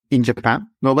in Japan,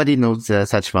 nobody knows the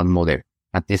search fund model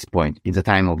at this point in the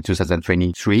time of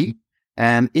 2023.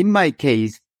 And in my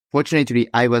case, fortunately,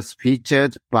 I was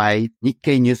featured by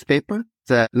Nikkei newspaper,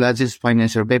 the largest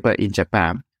financial paper in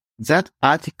Japan. That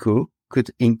article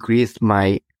could increase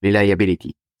my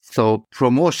reliability. So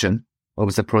promotion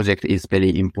of the project is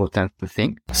very important to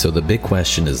think. So the big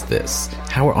question is this: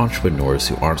 how are entrepreneurs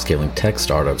who aren't scaling tech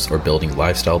startups or building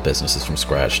lifestyle businesses from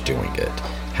scratch doing it?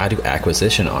 How do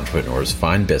acquisition entrepreneurs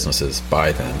find businesses,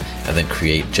 buy them, and then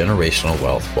create generational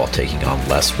wealth while taking on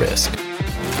less risk?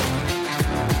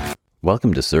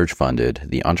 Welcome to Surge Funded,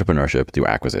 the Entrepreneurship Through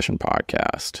Acquisition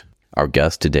podcast. Our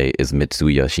guest today is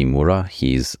Mitsuya Shimura.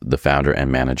 He's the founder and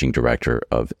managing director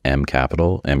of M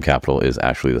Capital. M Capital is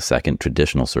actually the second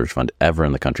traditional search fund ever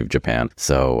in the country of Japan.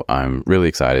 So I'm really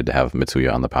excited to have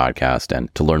Mitsuya on the podcast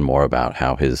and to learn more about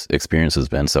how his experience has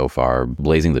been so far,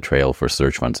 blazing the trail for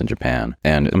search funds in Japan.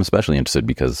 And I'm especially interested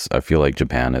because I feel like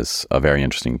Japan is a very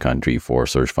interesting country for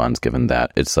search funds, given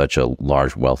that it's such a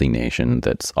large, wealthy nation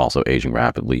that's also aging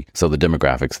rapidly. So the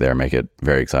demographics there make it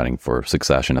very exciting for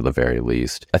succession at the very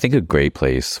least. I think a great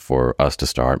place for us to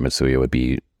start, Mitsuya, would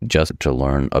be just to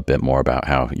learn a bit more about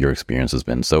how your experience has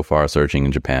been so far searching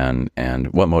in Japan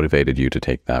and what motivated you to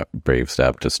take that brave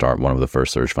step to start one of the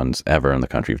first search funds ever in the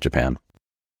country of Japan.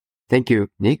 Thank you,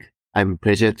 Nick. I'm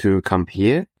pleasure to come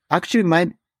here. Actually, my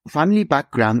family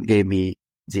background gave me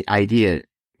the idea.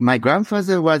 My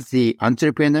grandfather was the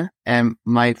entrepreneur and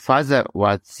my father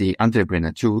was the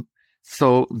entrepreneur too.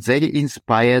 So they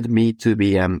inspired me to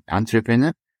be an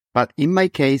entrepreneur. But in my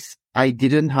case, I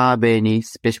didn't have any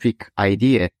specific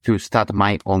idea to start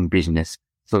my own business.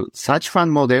 So search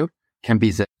fund model can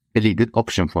be the really good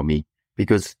option for me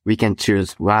because we can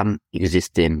choose one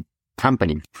existing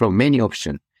company from many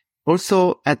options.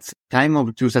 Also, at the time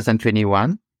of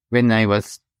 2021, when I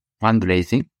was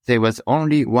fundraising, there was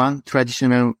only one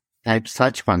traditional type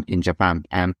search fund in Japan.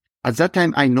 And at that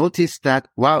time, I noticed that,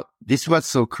 wow, this was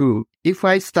so cool. If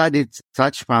I started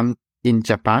search fund in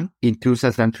Japan in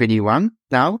 2021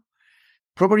 now,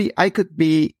 probably I could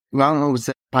be one of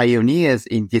the pioneers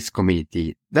in this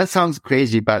community. That sounds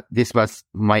crazy, but this was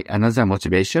my another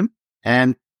motivation.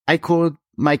 And I called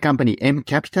my company M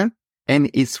Capital. M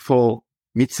is for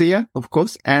Mitsuya, of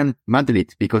course, and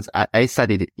Madrid, because I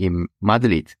studied in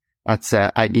Madrid at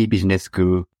the IE Business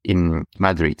School in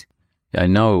Madrid. I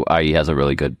know IE has a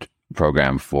really good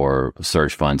program for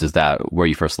search funds. Is that where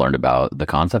you first learned about the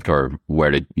concept, or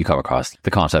where did you come across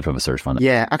the concept of a search fund?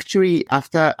 Yeah, actually,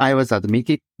 after I was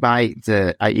admitted by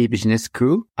the IE Business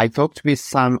School, I talked with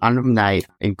some alumni,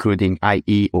 including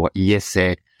IE or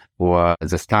ESA or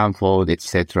the Stanford,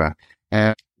 etc.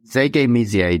 They gave me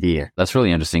the idea. That's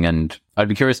really interesting. And I'd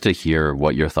be curious to hear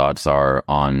what your thoughts are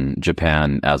on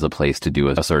Japan as a place to do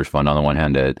a search fund. On the one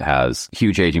hand, it has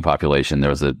huge aging population. There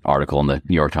was an article in the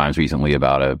New York Times recently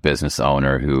about a business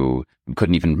owner who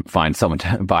couldn't even find someone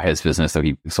to buy his business, so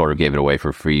he sort of gave it away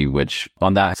for free, which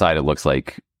on that side, it looks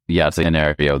like, yeah, it's an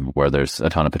area where there's a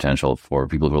ton of potential for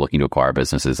people who are looking to acquire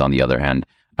businesses. On the other hand,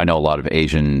 I know a lot of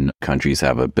Asian countries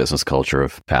have a business culture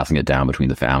of passing it down between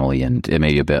the family, and it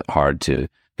may be a bit hard to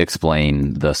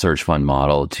explain the search fund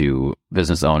model to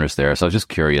business owners there. So I was just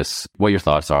curious what your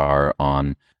thoughts are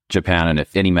on Japan and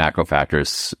if any macro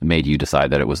factors made you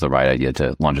decide that it was the right idea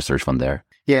to launch a search fund there.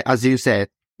 Yeah, as you said,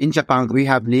 in Japan, we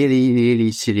have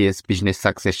really serious business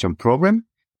succession problem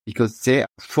because there are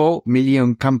 4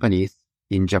 million companies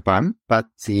in Japan, but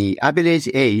the average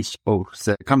age of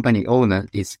the company owner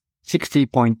is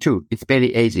 60.2. It's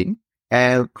very aging.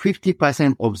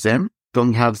 50% of them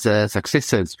don't have the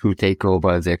successors who take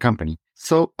over their company.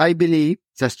 So I believe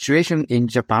the situation in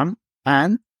Japan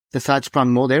and the search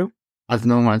fund model, as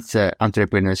known as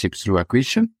entrepreneurship through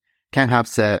acquisition, can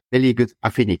have the very good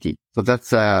affinity. So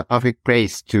that's a perfect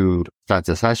place to start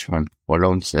the search fund or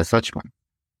launch the search fund.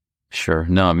 Sure.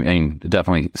 No, I mean, it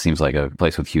definitely seems like a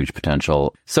place with huge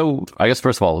potential. So I guess,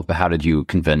 first of all, how did you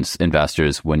convince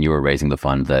investors when you were raising the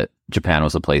fund that Japan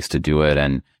was a place to do it?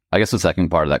 And I guess the second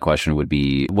part of that question would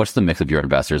be, what's the mix of your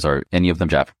investors? Are any of them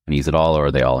Japanese at all, or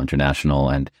are they all international?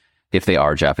 And if they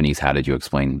are Japanese, how did you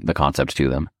explain the concept to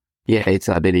them? Yeah, it's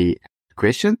a very good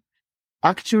question.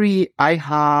 Actually, I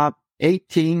have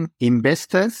 18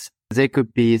 investors. They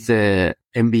could be the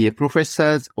MBA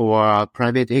professors or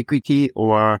private equity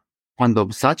or fund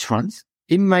of such funds.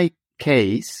 In my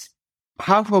case,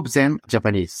 half of them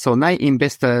Japanese. So 9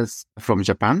 investors from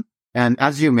Japan. And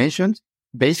as you mentioned,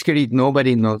 basically,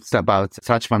 nobody knows about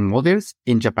search fund models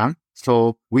in Japan.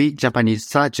 So we Japanese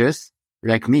searchers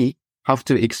like me have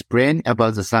to explain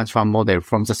about the search fund model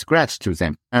from the scratch to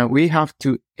them. And we have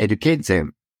to educate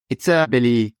them. It's a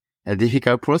very a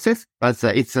difficult process, but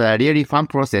it's a really fun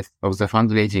process of the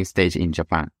fundraising stage in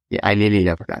Japan. Yeah, I really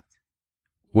love that.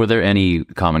 Were there any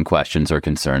common questions or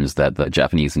concerns that the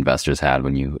Japanese investors had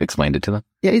when you explained it to them?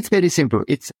 Yeah, it's very simple.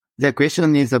 The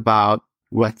question is about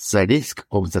what's the risk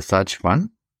of the search fund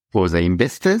for the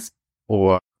investors,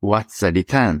 or what's the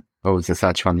return of the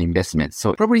search fund investment.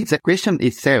 So probably the question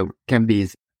itself can be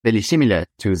very similar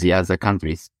to the other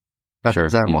countries. But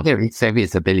the model itself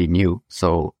is very new.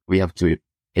 So we have to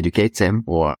educate them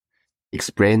or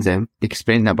explain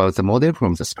about the model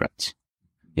from the scratch.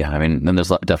 Yeah, I mean, then there's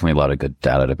definitely a lot of good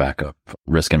data to back up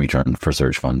risk and return for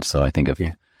search funds. So I think if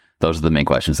those are the main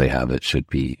questions they have, it should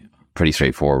be pretty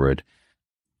straightforward.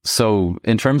 So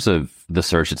in terms of the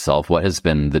search itself, what has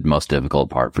been the most difficult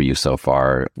part for you so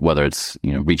far? Whether it's,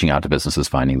 reaching out to businesses,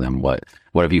 finding them, what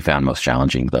have you found most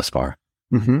challenging thus far?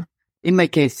 Mm-hmm. In my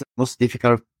case, the most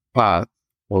difficult part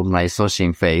of my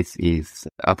searching phase is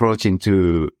approaching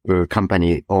to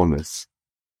company owners.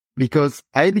 Because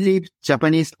I believe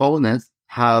Japanese owners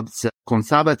have the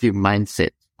conservative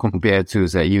mindset compared to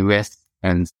the US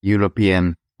and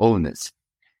European owners.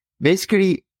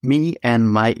 Basically, me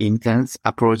and my interns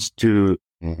approach to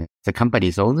the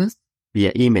company's owners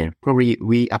via email. Probably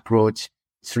we approach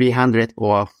 300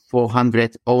 or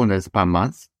 400 owners per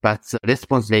month, but the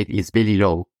response rate is very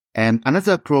low. And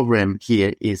another problem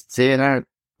here is there are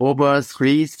over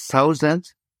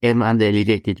 3,000 M&A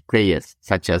related players,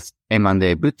 such as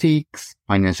M&A boutiques,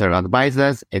 financial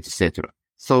advisors, etc.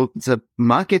 So the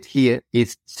market here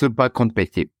is super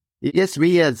competitive. Yes,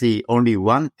 we are the only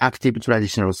one active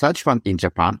traditional search fund in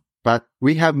Japan, but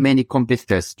we have many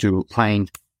competitors to find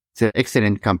the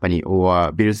excellent company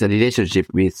or build a relationship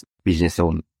with business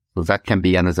owners. So that can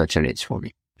be another challenge for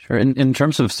me. Sure. In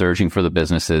terms of searching for the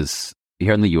businesses,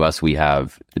 here in the US, we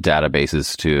have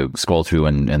databases to scroll through,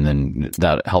 and then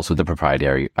that helps with the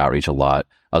proprietary outreach a lot.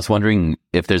 I was wondering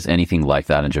if there's anything like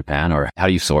that in Japan, or how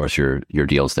do you source your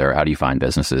deals there? How do you find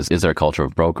businesses? Is there a culture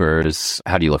of brokers?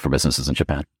 How do you look for businesses in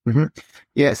Japan? Mm-hmm.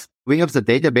 Yes, we have the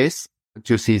database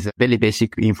to see the very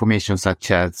basic information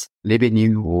such as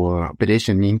revenue or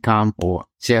operation income or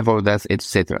shareholders,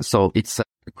 etc. So it's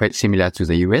quite similar to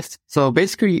the US. So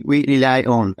basically, we rely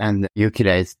on and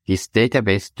utilize this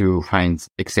database to find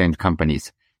excellent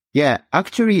companies. Yeah,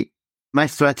 actually, my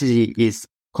strategy is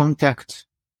contact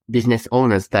business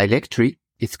owners directly.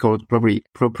 It's called probably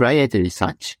proprietary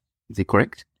search. Is it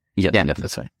correct? Yeah,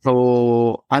 that's right.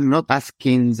 So I'm not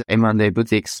asking the M&A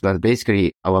boutiques, but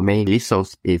basically our main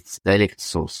resource is direct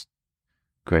source.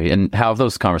 Great. And how have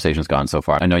those conversations gone so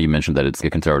far? I know you mentioned that it's a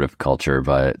conservative culture,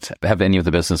 but have any of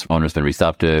the business owners been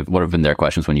receptive? What have been their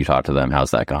questions when you talk to them?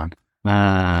 How's that gone?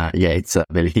 Yeah, it's a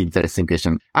very interesting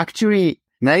question. Actually,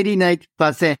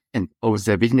 99% of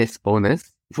the business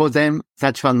owners, for them,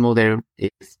 search fund model is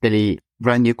very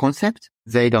brand new concept.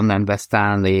 They don't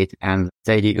understand it and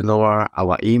they ignore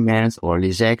our emails or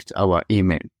reject our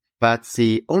email. But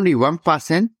the only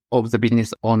 1% of the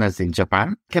business owners in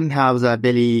Japan can have a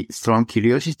very strong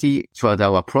curiosity toward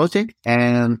our project.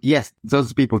 And yes,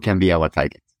 those people can be our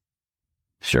target.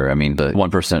 Sure. I mean, the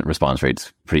 1% response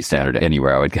rate's pretty standard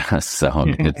anywhere, I would guess. So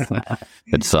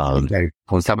it's very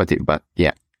conservative, but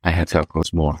yeah, I had to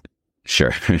approach more.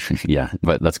 Sure. Yeah,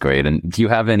 but that's great. And do you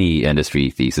have any industry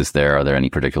thesis there? Are there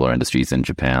any particular industries in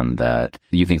Japan that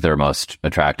you think they're most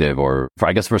attractive? Or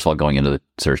I guess, first of all, going into the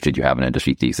search, did you have an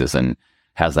industry thesis? And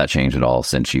has that changed at all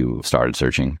since you started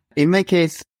searching? In my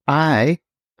case, I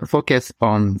focus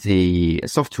on the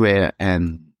software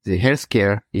and the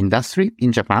healthcare industry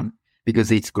in Japan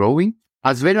because it's growing.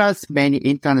 As well as many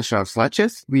international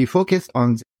searches, we focus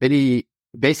on very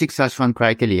basic search fund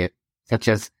criteria, such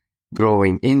as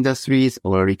growing industries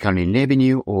or recurring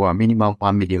revenue or minimum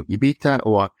 1 million EBITDA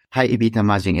or high EBITDA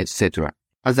margin, etc.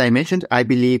 As I mentioned, I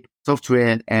believe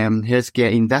software and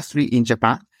healthcare industry in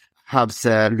Japan have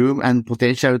the room and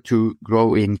potential to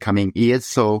grow in coming years.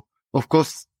 So, of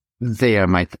course, they are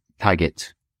my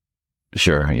target.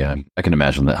 Sure. Yeah. I can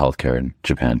imagine that healthcare in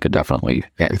Japan could definitely.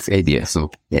 Yeah, it's idea.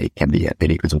 So, yeah, it can be a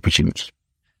very good opportunity.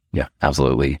 Yeah,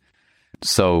 absolutely.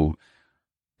 So,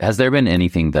 has there been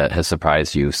anything that has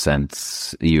surprised you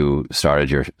since you started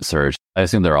your search? I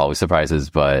assume there are always surprises,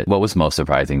 but what was most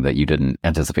surprising that you didn't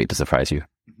anticipate to surprise you?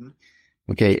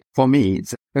 Okay. For me,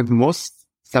 the most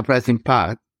surprising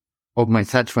part of my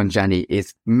search fund journey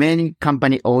is many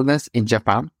company owners in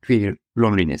Japan feel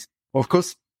loneliness. Of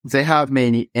course, they have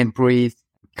many employees,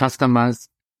 customers,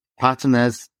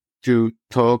 partners to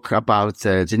talk about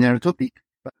the general topic.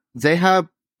 But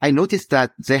I noticed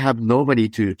that they have nobody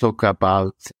to talk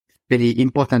about very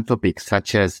important topics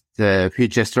such as the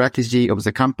future strategy of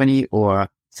the company or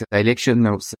the direction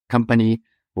of the company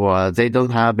or they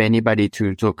don't have anybody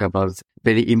to talk about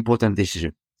very important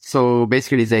decision. So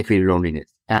basically they feel loneliness.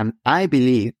 And I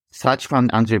believe such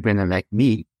fund entrepreneur like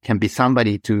me can be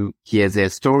somebody to hear their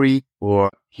story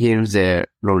or hear their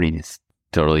loneliness.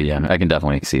 Totally, yeah. I can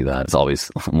definitely see that. It's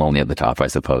always lonely at the top, I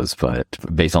suppose. But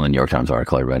based on the New York Times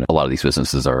article I read, a lot of these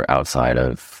businesses are outside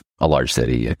of a large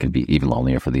city. It can be even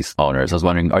lonelier for these owners. I was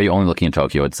wondering, are you only looking in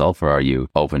Tokyo itself, or are you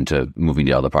open to moving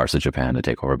to other parts of Japan to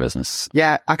take over business?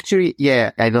 Yeah, actually,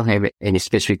 I don't have any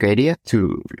specific area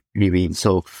to live in.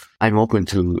 So I'm open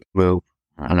to move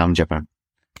around Japan.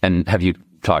 And have you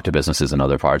talked to businesses in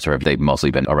other parts, or have they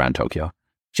mostly been around Tokyo?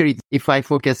 Actually, if I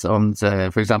focus on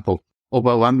for example,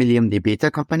 over 1 million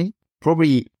repeater company,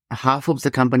 probably half of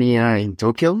the company are in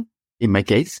Tokyo, in my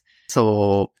case.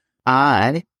 So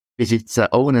I visit the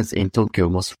owners in Tokyo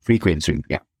most frequently.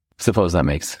 Yeah. Suppose that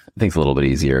makes things a little bit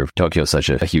easier. Tokyo is such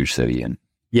a huge city, and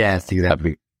yes,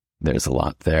 exactly. There's a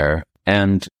lot there.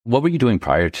 And what were you doing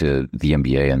prior to the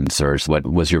MBA and search? What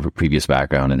was your previous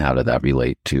background, and how did that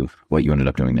relate to what you ended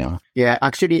up doing now? Yeah,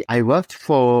 actually, I worked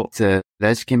for the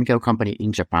large chemical company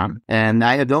in Japan, and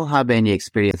I don't have any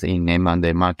experience in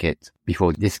M&A market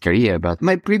before this career, but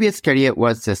my previous career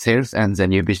was the sales and the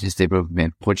new business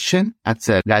development position at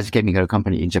the large chemical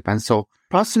company in Japan. So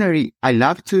personally, I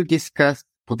love to discuss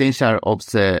potential of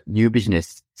the new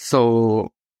business.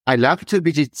 So I love to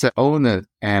visit the owner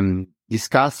and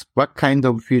discuss what kind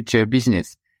of future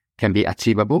business can be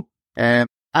achievable.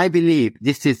 I believe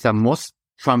this is the most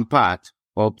fun part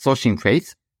of sourcing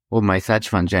phase of my search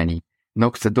fund journey.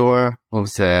 Knock the door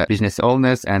of the business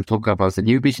owners and talk about the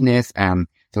new business and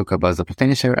talk about the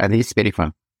potential, and it's very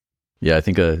fun. Yeah, I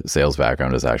think a sales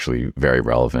background is actually very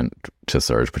relevant to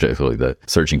search, particularly the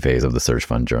searching phase of the search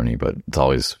fund journey, but it's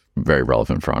always very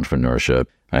relevant for entrepreneurship.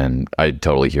 And I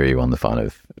totally hear you on the fun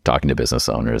of talking to business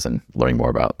owners and learning more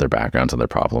about their backgrounds and their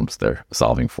problems they're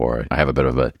solving for. I have a bit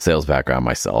of a sales background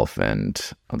myself, and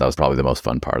that was probably the most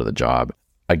fun part of the job.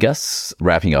 I guess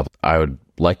wrapping up, I would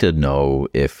like to know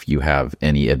if you have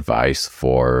any advice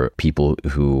for people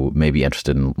who may be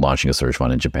interested in launching a search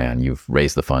fund in Japan. You've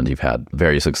raised the fund, you've had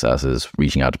various successes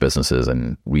reaching out to businesses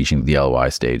and reaching the LOI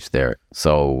stage there.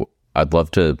 So I'd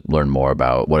love to learn more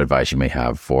about what advice you may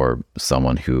have for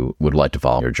someone who would like to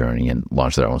follow your journey and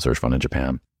launch their own search fund in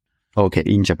Japan. Okay,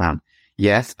 in Japan.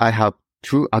 Yes, I have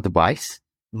two advice.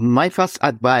 My first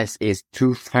advice is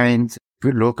to find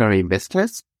good local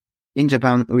investors. In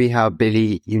Japan, we have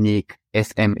very unique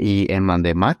SME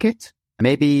M&A market.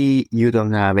 Maybe you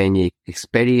don't have any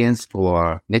experience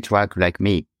or network like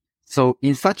me. So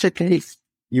in such a case,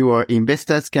 your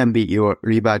investors can be your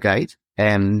river guide,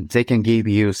 and they can give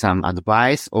you some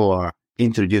advice or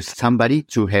introduce somebody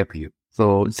to help you.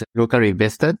 So the local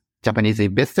investors, Japanese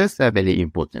investors are very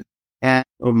important. And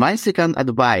my second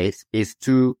advice is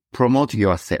to promote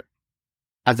yourself.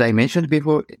 As I mentioned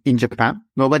before, in Japan,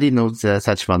 nobody knows the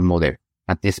search fund model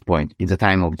at this point in the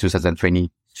time of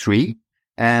 2023.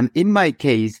 And in my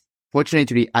case,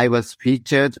 fortunately, I was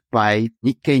featured by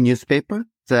Nikkei newspaper,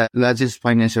 the largest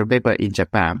financial paper in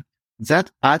Japan. That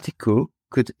article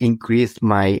could increase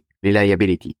my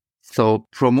reliability. So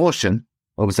promotion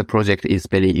of the project is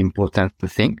very important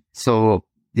thing. So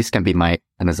this can be my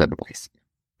another advice.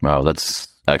 Wow, that's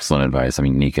excellent advice. I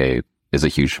mean, Nikkei is a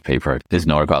huge paper. It's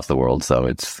known across the world, so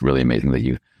it's really amazing that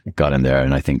you got in there.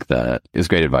 And I think that is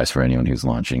great advice for anyone who's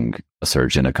launching a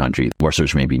search in a country where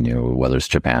search may be new, whether it's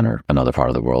Japan or another part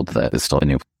of the world that is still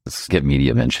new. Let's get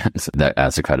media mentions. That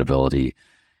adds to credibility.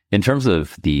 In terms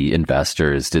of the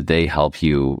investors, did they help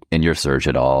you in your search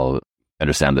at all? I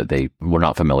understand that they were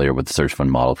not familiar with the search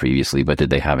fund model previously, but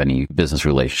did they have any business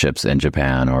relationships in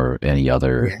Japan or any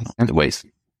other ways?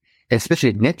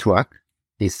 Especially network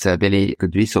is a very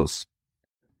good resource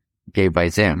gave by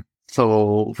them.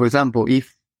 So, for example,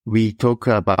 if we talk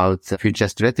about the future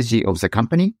strategy of the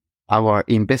company, our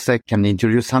investor can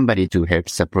introduce somebody to help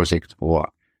the project, or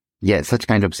such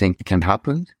kind of thing can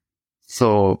happen.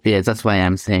 So, that's why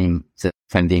I'm saying that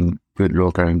finding good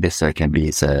local investor can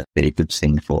be a very good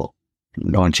thing for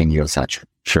launching your search.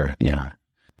 Sure. Yeah.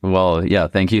 Well,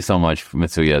 thank you so much,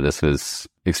 Mitsuya. This was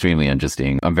extremely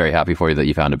interesting. I'm very happy for you that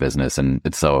you found a business, and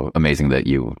it's so amazing that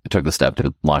you took the step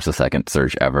to launch the second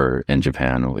search ever in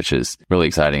Japan, which is really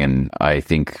exciting. And I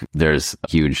think there's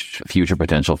huge future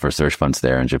potential for search funds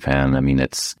there in Japan. I mean,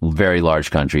 it's a very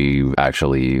large country,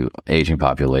 actually aging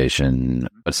population,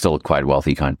 but still quite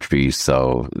wealthy country.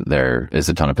 So there is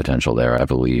a ton of potential there, I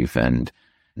believe. And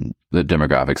the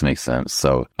demographics make sense.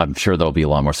 So I'm sure there'll be a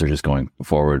lot more searches going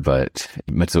forward, but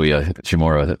Mitsuya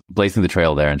Shimura blazing the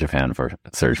trail there in Japan for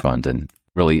search fund, and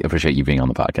really appreciate you being on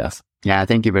the podcast. Yeah,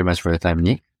 thank you very much for your time,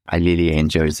 Nick. I really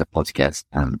enjoyed the podcast,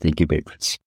 and thank you very much.